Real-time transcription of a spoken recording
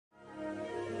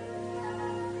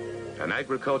an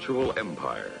agricultural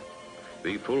empire,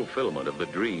 the fulfillment of the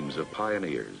dreams of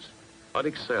pioneers,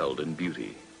 unexcelled in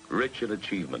beauty, rich in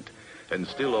achievement, and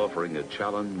still offering a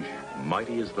challenge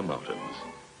mighty as the mountains.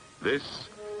 This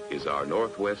is our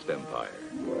Northwest Empire.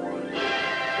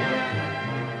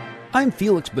 I'm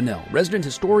Felix Bunnell, resident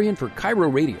historian for Cairo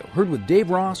Radio, heard with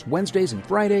Dave Ross Wednesdays and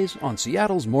Fridays on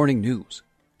Seattle's Morning News.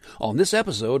 On this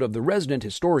episode of the Resident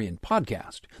Historian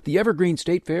podcast, the Evergreen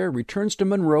State Fair returns to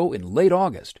Monroe in late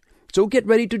August, so get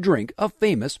ready to drink a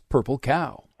famous purple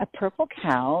cow. A purple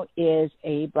cow is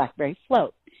a blackberry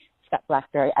float. It's got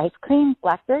blackberry ice cream,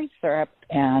 blackberry syrup,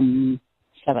 and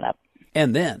 7-Up.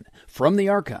 And then, from the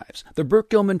archives, the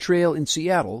Burke-Gilman Trail in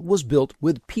Seattle was built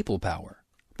with people power.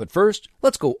 But first,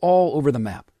 let's go all over the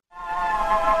map.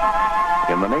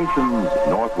 In the nation's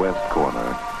northwest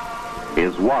corner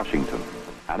is Washington,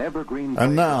 an evergreen...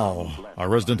 And now, our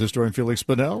resident historian Felix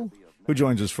Bunnell, who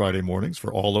joins us Friday mornings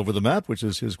for All Over the Map, which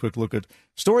is his quick look at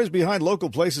stories behind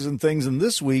local places and things. And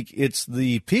this week, it's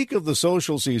the peak of the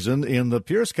social season in the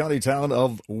Pierce County town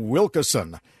of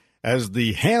Wilkeson, as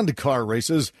the handcar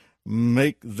races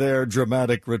make their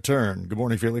dramatic return. Good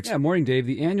morning, Felix. Yeah, morning, Dave.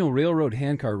 The annual railroad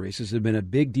handcar races have been a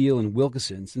big deal in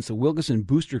Wilkeson since the Wilkeson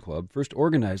Booster Club first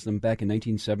organized them back in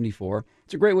 1974.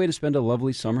 It's a great way to spend a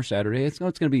lovely summer Saturday. It's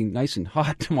going to be nice and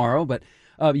hot tomorrow, but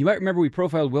you might remember we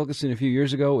profiled Wilkeson a few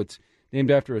years ago. It's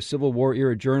named after a Civil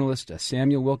War-era journalist,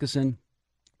 Samuel Wilkeson.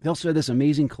 They also had this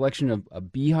amazing collection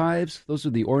of beehives. Those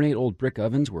are the ornate old brick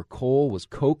ovens where coal was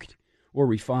coked or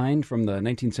refined from the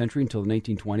 19th century until the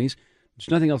 1920s. There's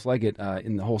nothing else like it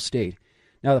in the whole state.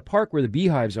 Now, the park where the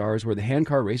beehives are is where the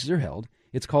handcar races are held.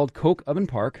 It's called Coke Oven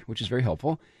Park, which is very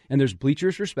helpful. And there's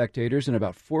bleachers for spectators and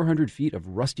about 400 feet of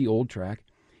rusty old track.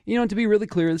 You know, and to be really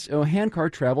clear, this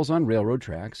handcar travels on railroad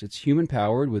tracks. It's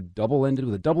human-powered with a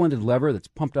double-ended lever that's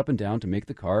pumped up and down to make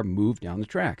the car move down the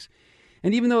tracks.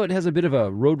 And even though it has a bit of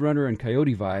a Roadrunner and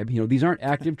Coyote vibe, you know, these aren't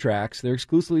active tracks. They're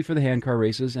exclusively for the handcar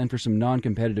races and for some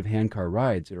non-competitive handcar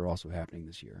rides that are also happening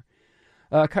this year.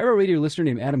 Cairo Radio listener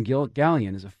named Adam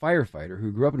Gallion is a firefighter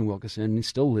who grew up in Wilkeson and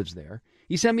still lives there.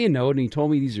 He sent me a note and he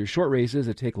told me these are short races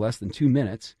that take less than 2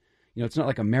 minutes. You know, it's not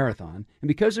like a marathon. And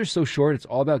because they're so short, it's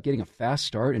all about getting a fast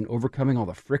start and overcoming all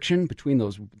the friction between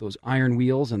those iron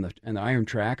wheels and the iron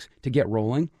tracks to get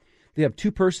rolling. They have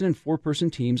 2-person and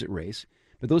 4-person teams that race,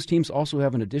 but those teams also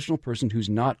have an additional person who's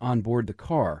not on board the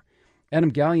car.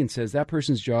 Adam Gallion says that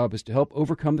person's job is to help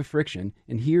overcome the friction,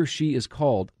 and he or she is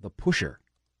called the pusher.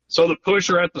 So the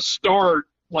pusher at the start,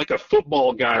 like a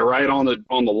football guy, right on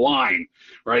the line,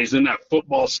 right? He's in that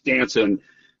football stance, and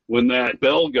when that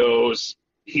bell goes,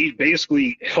 he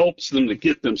basically helps them to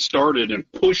get them started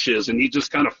and pushes, and he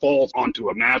just kind of falls onto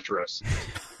a mattress.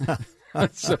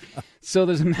 So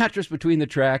there's a mattress between the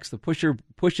tracks. The pusher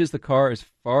pushes the car as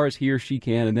far as he or she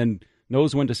can, and then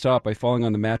knows when to stop by falling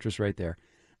on the mattress right there.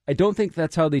 I don't think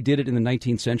that's how they did it in the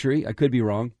 19th century. I could be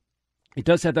wrong. It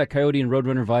does have that Coyote and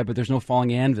Roadrunner vibe, but there's no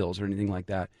falling anvils or anything like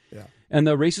that. Yeah. And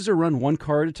the races are run one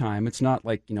car at a time. It's not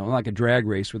like, like a drag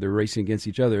race where they're racing against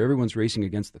each other. Everyone's racing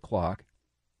against the clock.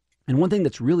 And one thing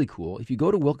that's really cool, if you go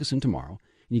to Wilkeson tomorrow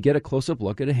and you get a close-up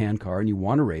look at a handcar and you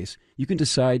want to race, you can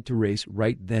decide to race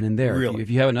right then and there. Really? If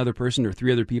you have another person or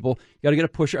 3 other people, you got to get a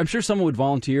pusher. I'm sure someone would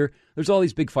volunteer. There's all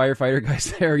these big firefighter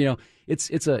guys there.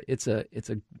 It's a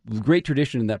great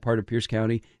tradition in that part of Pierce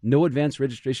County. No advance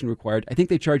registration required. I think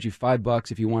they charge you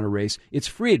 $5 if you want to race. It's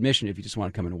free admission if you just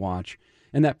want to come and watch.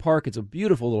 And that park, it's a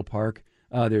beautiful little park.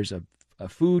 There's a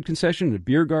food concession and a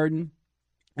beer garden.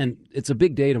 And it's a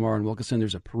big day tomorrow in Wilkeson.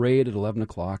 There's a parade at 11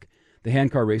 o'clock. The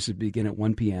handcar races begin at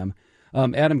 1 p.m.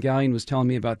 Adam Gallion was telling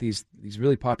me about these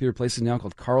really popular places now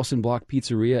called Carlson Block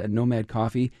Pizzeria and Nomad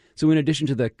Coffee. So in addition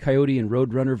to the Coyote and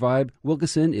Roadrunner vibe,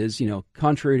 Wilkeson is,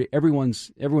 contrary to everyone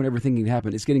ever thinking it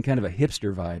happened, it's getting kind of a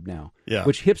hipster vibe now. Yeah.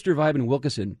 Which hipster vibe and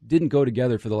Wilkeson didn't go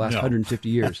together for the last 150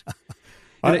 years.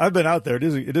 I've been out there.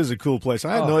 It is a cool place.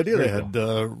 I had no idea they had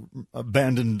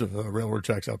abandoned railroad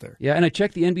tracks out there. Yeah, and I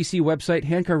checked the NBC website.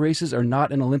 Handcar races are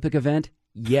not an Olympic event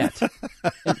yet.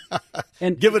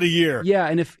 and give it a year. Yeah,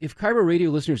 and if Cairo Radio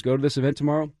listeners go to this event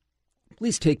tomorrow,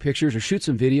 please take pictures or shoot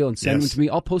some video and send them to me.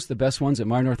 I'll post the best ones at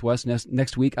My Northwest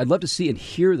next week. I'd love to see and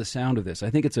hear the sound of this. I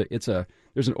think there's a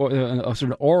sort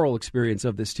of oral experience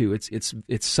of this too. It's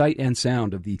sight and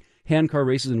sound of the handcar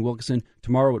races in Wilkeson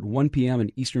tomorrow at 1 p.m.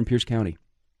 in eastern Pierce County.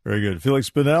 Very good. Felix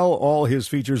Bunnell, all his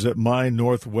features at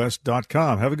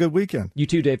mynorthwest.com. Have a good weekend. You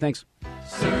too, Dave. Thanks.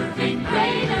 Serving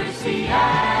Greater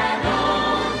Seattle.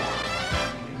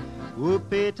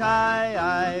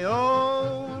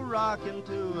 Whoopee-tie-I-O, rocking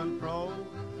to and fro,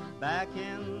 back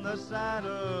in the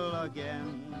saddle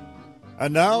again.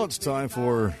 And now it's time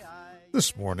for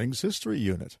this morning's History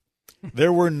Unit.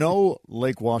 There were no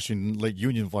Lake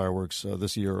Union fireworks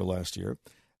this year or last year,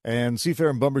 and Seafair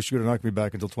and Bumbershoot are not going to be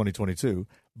back until 2022.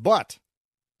 But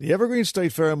the Evergreen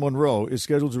State Fair in Monroe is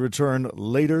scheduled to return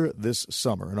later this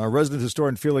summer. And our resident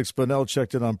historian Felix Spinell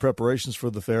checked in on preparations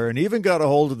for the fair and even got a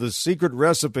hold of the secret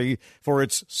recipe for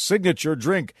its signature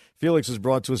drink. Felix is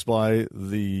brought to us by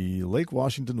the Lake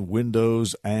Washington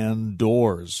Windows and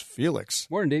Doors. Felix.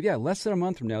 Morning, Dave. Yeah, less than a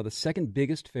month from now, the second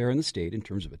biggest fair in the state in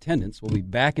terms of attendance will be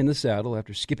back in the saddle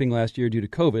after skipping last year due to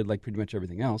COVID, like pretty much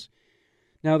everything else.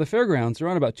 Now, the fairgrounds are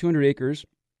on about 200 acres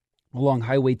along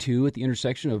Highway 2 at the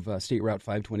intersection of State Route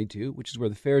 522, which is where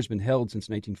the fair has been held since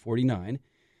 1949.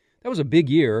 That was a big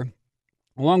year.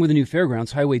 Along with the new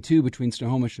fairgrounds, Highway 2 between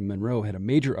Snohomish and Monroe had a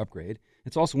major upgrade.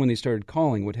 It's also when they started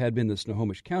calling what had been the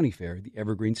Snohomish County Fair the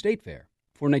Evergreen State Fair.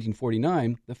 Before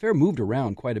 1949, the fair moved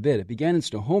around quite a bit. It began in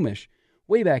Snohomish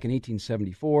way back in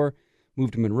 1874,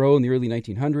 moved to Monroe in the early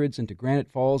 1900s, and to Granite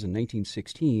Falls in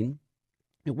 1916.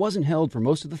 It wasn't held for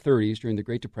most of the 30s during the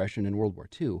Great Depression and World War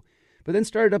II, but then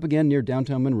started up again near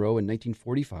downtown Monroe in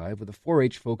 1945 with a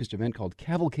 4-H-focused event called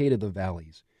Cavalcade of the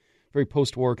Valleys. Very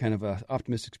post-war kind of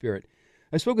optimistic spirit.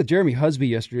 I spoke with Jeremy Husby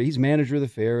yesterday. He's manager of the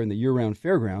fair and the year-round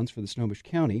fairgrounds for the Snohomish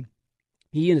County.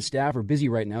 He and his staff are busy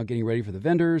right now getting ready for the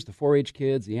vendors, the 4-H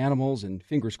kids, the animals, and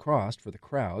fingers crossed for the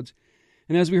crowds.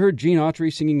 And as we heard Gene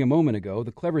Autry singing a moment ago,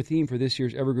 the clever theme for this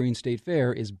year's Evergreen State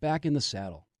Fair is back in the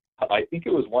saddle. I think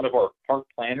it was one of our park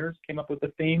planners came up with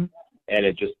the theme, and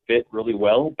it just fit really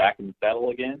well, back in the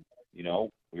saddle again. You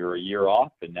know, we were a year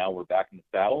off, and now we're back in the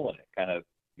saddle, and it kind of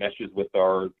meshes with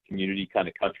our community kind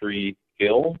of country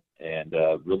feel, and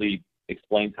really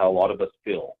explains how a lot of us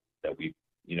feel that we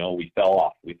fell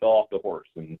off. We fell off the horse,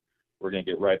 and we're going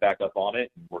to get right back up on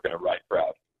it, and we're going to ride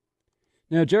proud.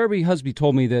 Now, Jeremy Husby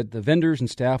told me that the vendors and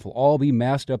staff will all be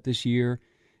masked up this year,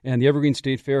 and the Evergreen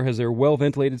State Fair has their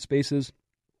well-ventilated spaces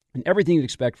and everything you'd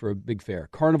expect for a big fair.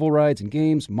 Carnival rides and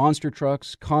games, monster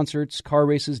trucks, concerts, car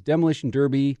races, demolition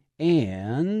derby,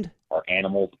 and our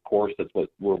animals, of course. That's what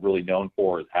we're really known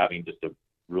for, is having just a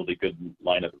really good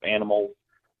lineup of animals.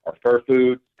 Our fair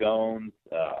food, scones,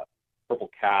 Purple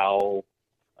Cow,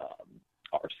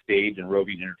 our stage and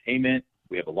roving entertainment.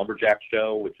 We have a lumberjack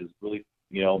show, which is really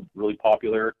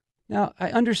popular. Now,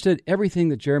 I understood everything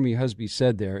that Jeremy Husby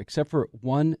said there, except for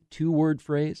one 2-word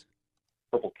phrase.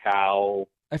 Purple Cow.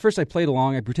 At first, I played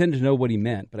along. I pretended to know what he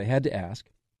meant, but I had to ask.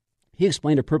 He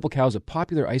explained a Purple Cow is a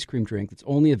popular ice cream drink that's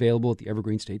only available at the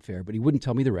Evergreen State Fair, but he wouldn't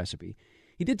tell me the recipe.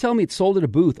 He did tell me it's sold at a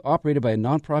booth operated by a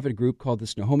nonprofit group called the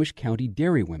Snohomish County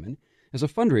Dairy Women as a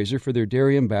fundraiser for their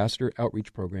Dairy Ambassador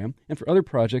Outreach Program and for other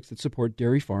projects that support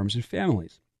dairy farms and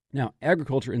families. Now,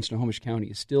 agriculture in Snohomish County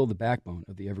is still the backbone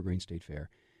of the Evergreen State Fair,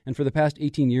 and for the past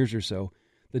 18 years or so,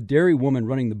 the dairy woman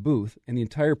running the booth and the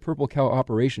entire Purple Cow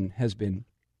operation has been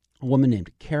a woman named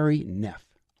Carrie Neff.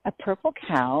 A Purple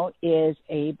Cow is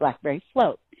a blackberry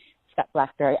float. It's got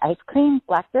blackberry ice cream,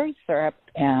 blackberry syrup,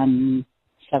 and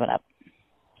 7-Up.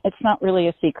 It's not really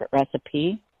a secret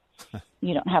recipe.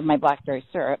 You don't have my blackberry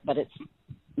syrup, but it's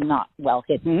not well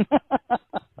hidden.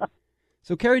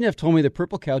 So Carrie Neff told me the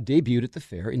Purple Cow debuted at the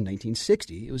fair in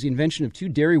 1960. It was the invention of 2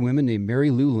 dairy women named Mary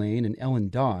Lou Lane and Ellen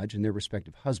Dodge and their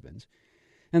respective husbands.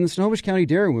 And the Snohomish County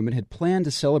Dairy Women had planned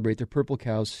to celebrate their Purple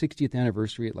Cow's 60th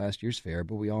anniversary at last year's fair,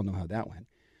 but we all know how that went.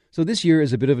 So this year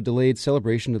is a bit of a delayed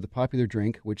celebration of the popular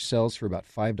drink, which sells for about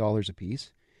 $5 a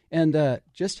piece. And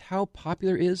just how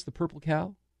popular is the Purple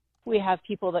Cow? We have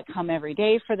people that come every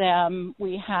day for them.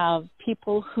 We have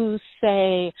people who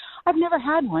say, I've never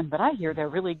had one, but I hear they're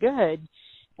really good.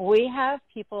 We have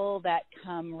people that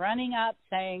come running up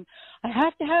saying, I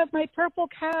have to have my Purple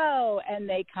Cow. And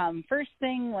they come first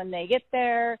thing when they get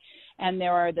there. And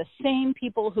there are the same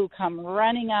people who come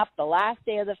running up the last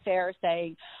day of the fair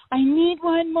saying, I need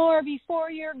one more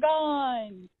before you're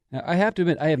gone. Now, I have to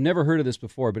admit, I have never heard of this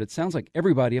before, but it sounds like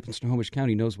everybody up in Snohomish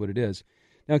County knows what it is.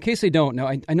 Now, in case they don't,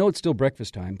 I know it's still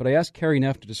breakfast time, but I asked Carrie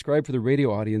Neff to describe for the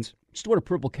radio audience just what a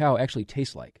Purple Cow actually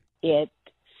tastes like. It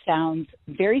sounds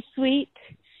very sweet,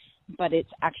 but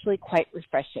it's actually quite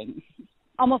refreshing.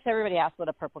 Almost everybody asks what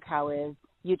a Purple Cow is.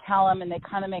 You tell them, and they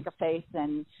kind of make a face,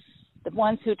 and the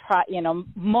ones who try,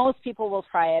 most people will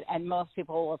try it, and most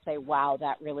people will say, wow,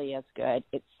 that really is good.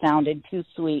 It sounded too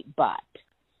sweet, but.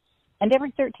 And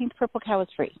every 13th Purple Cow is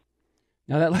free.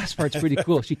 Now, that last part's pretty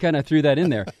cool. She kind of threw that in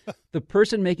there. The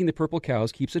person making the Purple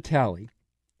Cows keeps a tally.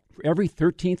 For every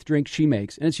 13th drink she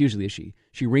makes, and it's usually a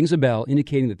she rings a bell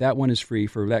indicating that that one is free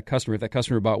for that customer. If that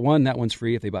customer bought 1, that one's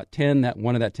free. If they bought 10, that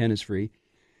one of that 10 is free.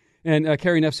 And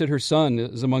Carrie Neff said her son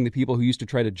is among the people who used to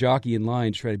try to jockey in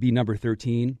line to try to be number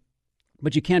 13.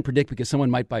 But you can't predict because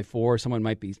someone might buy 4, someone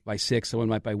might buy 6, someone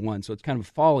might buy 1. So it's kind of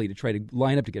a folly to try to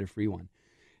line up to get a free one.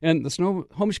 And the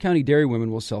Snohomish County dairy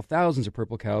women will sell thousands of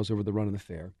purple cows over the run of the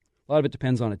fair. A lot of it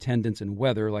depends on attendance and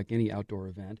weather, like any outdoor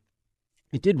event.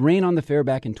 It did rain on the fair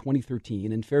back in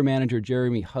 2013, and fair manager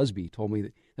Jeremy Husby told me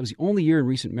that was the only year in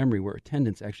recent memory where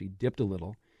attendance actually dipped a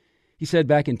little. He said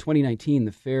back in 2019,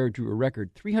 the fair drew a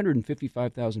record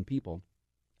 355,000 people.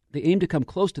 They aim to come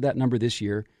close to that number this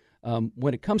year.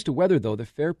 When it comes to weather, though, the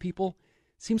fair people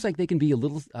seems like they can be a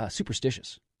little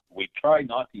superstitious. We try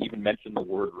not to even mention the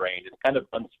word rain. It's kind of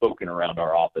unspoken around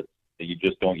our office that you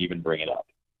just don't even bring it up.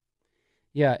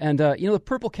 Yeah, and the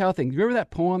purple cow thing. Do you remember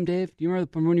that poem, Dave? Do you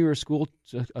remember when you were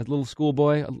a little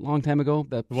schoolboy a long time ago?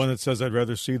 The one that says, "I'd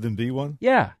rather see than be one"?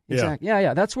 Yeah, exactly.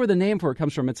 Yeah. That's where the name for it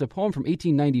comes from. It's a poem from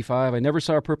 1895. I never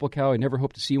saw a purple cow. I never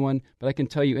hoped to see one, but I can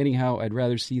tell you anyhow, I'd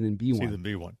rather see than be one. See than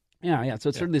be one. Yeah. So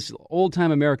it's sort of this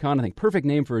old-time Americana thing. Perfect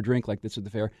name for a drink like this at the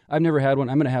fair. I've never had one.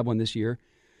 I'm going to have one this year.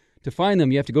 To find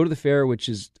them, you have to go to the fair, which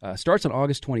starts on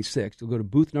August 26th. You'll go to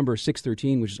booth number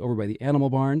 613, which is over by the Animal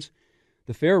Barns.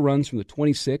 The fair runs from the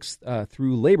 26th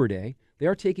through Labor Day. They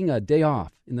are taking a day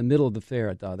off in the middle of the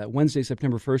fair. That Wednesday,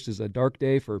 September 1st, is a dark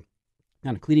day for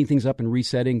kind of cleaning things up and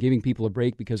resetting, giving people a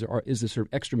break because there is this sort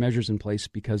of extra measures in place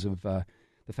because of the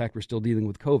fact we're still dealing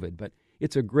with COVID. But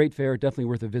it's a great fair, definitely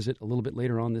worth a visit a little bit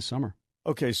later on this summer.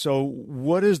 Okay, so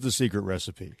what is the secret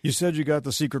recipe? You said you got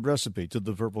the secret recipe to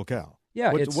the purple cow.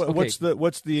 Yeah,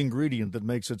 what's the ingredient that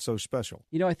makes it so special?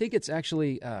 I think it's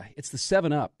actually it's the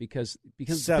 7-Up because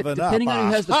 7-Up, depending on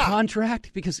who has the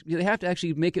contract, because they have to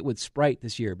actually make it with Sprite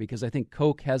this year because I think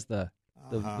Coke has the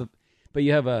but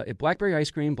you have a blackberry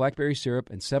ice cream, blackberry syrup,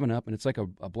 and 7-Up, and it's like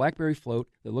a blackberry float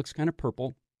that looks kind of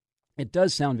purple. It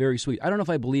does sound very sweet. I don't know if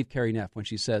I believe Carrie Neff when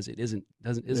she says it isn't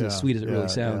as sweet as it really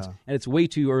sounds, and it's way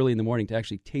too early in the morning to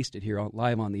actually taste it here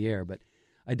live on the air, but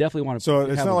I definitely want to. So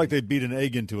it's not like they beat an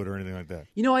egg into it or anything like that.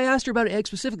 I asked her about an egg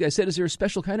specifically. I said, "Is there a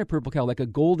special kind of purple cow, like a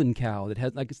golden cow that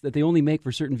has that they only make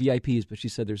for certain VIPs?" But she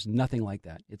said, "There's nothing like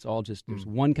that. It's all just there's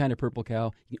one kind of purple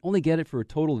cow. You can only get it for a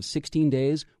total of 16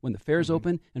 days when the fair's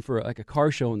open, and for a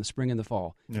car show in the spring and the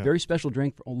fall. It's a very special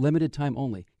drink for a limited time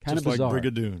only. Kind just of bizarre. Like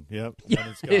Brigadoon. Yep. Yeah,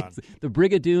 it's gone. It's the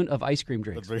Brigadoon of ice cream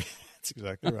drinks. That's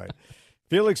exactly right.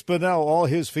 Felix Bunnell. All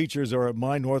his features are at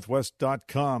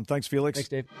mynorthwest.com. Thanks, Felix. Thanks,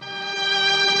 Dave.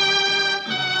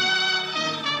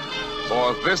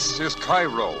 For this is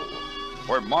Cairo,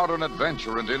 where modern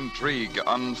adventure and intrigue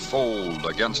unfold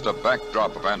against a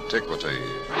backdrop of antiquity.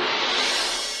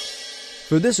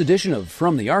 For this edition of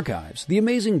From the Archives, the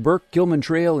amazing Burke-Gilman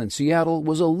Trail in Seattle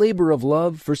was a labor of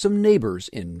love for some neighbors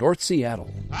in North Seattle.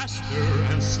 Faster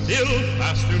and still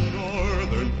faster,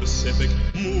 Northern Pacific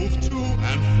moved to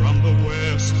and from the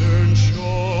western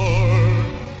shore.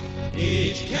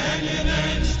 Each canyon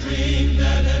and stream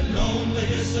that had known the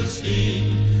hiss of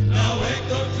steam now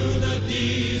echo to the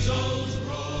diesel's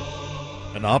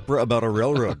roar. An opera about a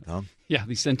railroad, huh? Yeah,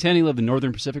 the centennial of the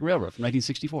Northern Pacific Railroad from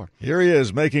 1964. Here he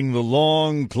is, making the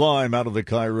long climb out of the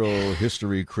Cairo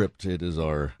history crypt. It is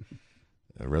our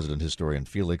resident historian,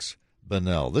 Felix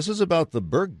Bunnell. This is about the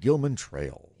Burke-Gilman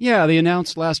Trail. Yeah, they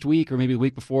announced last week or maybe the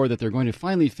week before that they're going to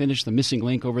finally finish the missing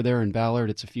link over there in Ballard.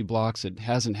 It's a few blocks. It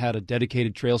hasn't had a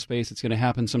dedicated trail space. It's going to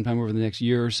happen sometime over the next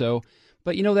year or so.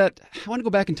 But that I want to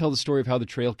go back and tell the story of how the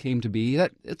trail came to be.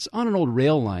 It's on an old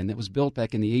rail line that was built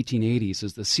back in the 1880s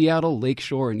as the Seattle,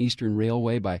 Lakeshore, and Eastern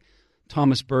Railway by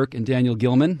Thomas Burke and Daniel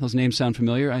Gilman. Those names sound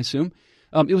familiar, I assume.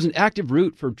 It was an active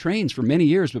route for trains for many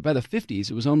years, but by the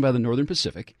 50s, it was owned by the Northern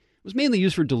Pacific. It was mainly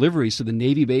used for deliveries to the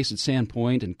Navy base at Sand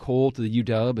Point and coal to the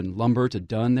UW and lumber to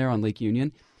Dunn there on Lake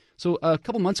Union. So a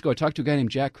couple months ago, I talked to a guy named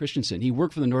Jack Christensen. He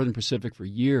worked for the Northern Pacific for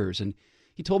years, and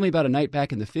he told me about a night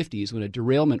back in the 50s when a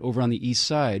derailment over on the east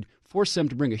side forced them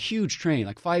to bring a huge train,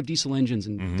 like 5 diesel engines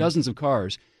and dozens of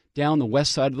cars, down the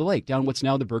west side of the lake, down what's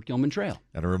now the Burke-Gilman Trail.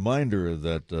 And a reminder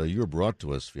that you were brought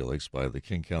to us, Felix, by the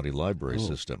King County Library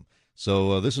System.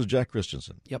 So this is Jack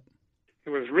Christensen. Yep.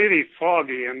 It was really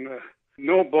foggy and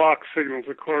no block signals,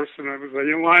 of course, and it was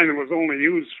a line that was only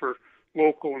used for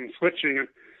local and switching. And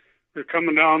we were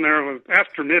coming down there, it was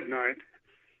after midnight.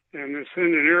 And this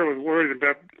engineer was worried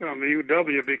about the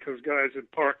UW because guys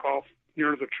would park off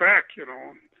near the track,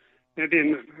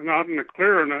 maybe not in the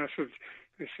clear. And I said,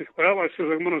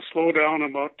 I'm going to slow down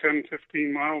about 10,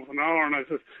 15 miles an hour. And I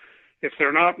said, if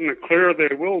they're not in the clear,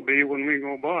 they will be when we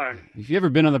go by. If you've ever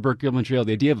been on the Burke-Gilman Trail,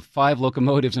 the idea of 5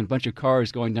 locomotives and a bunch of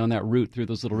cars going down that route through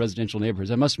those little residential neighborhoods,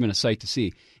 that must have been a sight to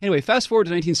see. Anyway, fast forward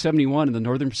to 1971, and the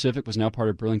Northern Pacific was now part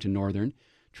of Burlington Northern.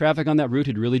 Traffic on that route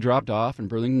had really dropped off, and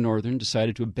Burlington Northern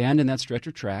decided to abandon that stretch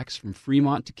of tracks from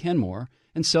Fremont to Kenmore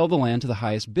and sell the land to the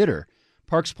highest bidder.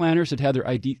 Parks planners had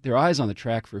their eyes on the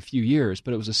track for a few years,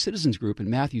 but it was a citizens group in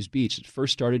Matthews Beach that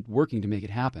first started working to make it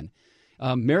happen.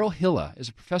 Merrill Hilla is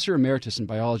a professor emeritus in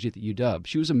biology at the UW.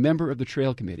 She was a member of the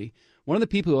trail committee, one of the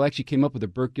people who actually came up with the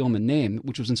Burke Gilman name,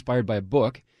 which was inspired by a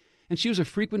book, and she was a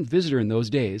frequent visitor in those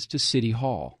days to City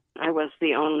Hall. I was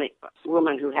the only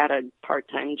woman who had a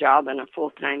part-time job and a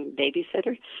full-time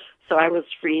babysitter, so I was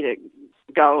free to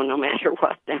go no matter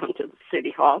what down to the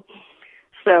City Hall.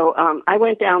 So I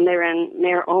went down there, and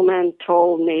Mayor Ullman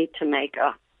told me to make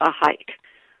a hike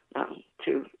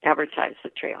to advertise the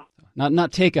trail.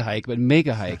 Not take a hike, but make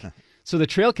a hike. So the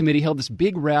trail committee held this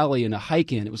big rally and a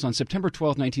hike-in. It was on September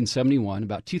 12, 1971.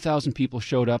 About 2,000 people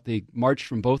showed up. They marched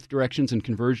from both directions and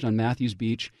converged on Matthews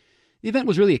Beach. The event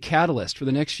was really a catalyst for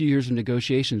the next few years of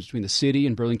negotiations between the city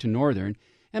and Burlington Northern,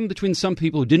 and between some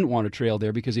people who didn't want a trail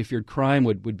there because they feared crime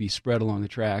would be spread along the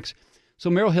tracks. So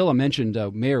Merrill Hilla mentioned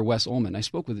Mayor Wes Ullman. I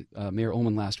spoke with Mayor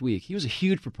Ullman last week. He was a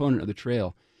huge proponent of the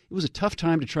trail. It was a tough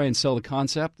time to try and sell the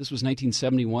concept. This was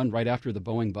 1971, right after the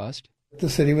Boeing bust. The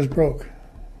city was broke.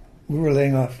 We were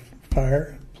laying off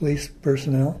fire, police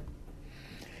personnel.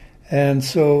 And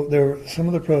so some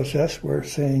of the protests were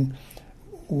saying,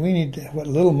 we need what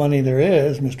little money there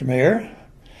is, Mr. Mayor,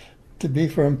 to be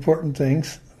for important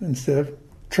things instead of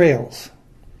trails.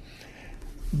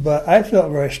 But I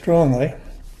felt very strongly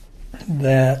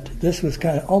that this was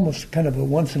almost a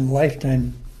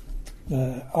once-in-a-lifetime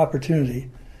opportunity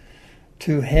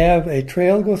to have a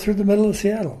trail go through the middle of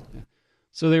Seattle.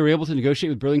 So they were able to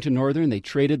negotiate with Burlington Northern. They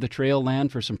traded the trail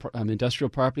land for some industrial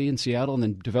property in Seattle and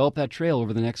then developed that trail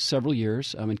over the next several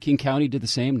years. And King County did the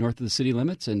same north of the city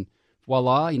limits. And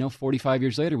voila, 45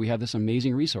 years later, we have this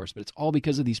amazing resource. But it's all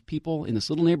because of these people in this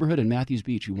little neighborhood in Matthews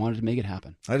Beach who wanted to make it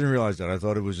happen. I didn't realize that. I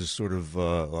thought it was just sort of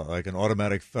like an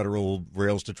automatic federal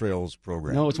Rails to Trails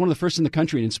program. No, it's one of the first in the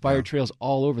country and inspired trails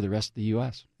all over the rest of the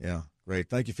U.S. Yeah, great.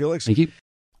 Thank you, Felix. Thank you.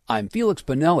 I'm Felix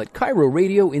Pennell at Cairo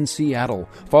Radio in Seattle.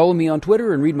 Follow me on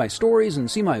Twitter and read my stories and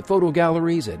see my photo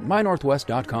galleries at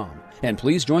mynorthwest.com. And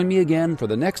please join me again for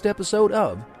the next episode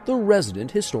of The Resident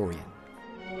Historian.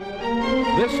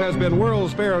 This has been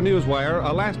World's Fair Newswire,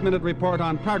 a last-minute report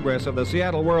on progress of the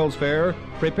Seattle World's Fair,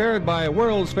 prepared by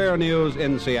World's Fair News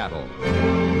in Seattle.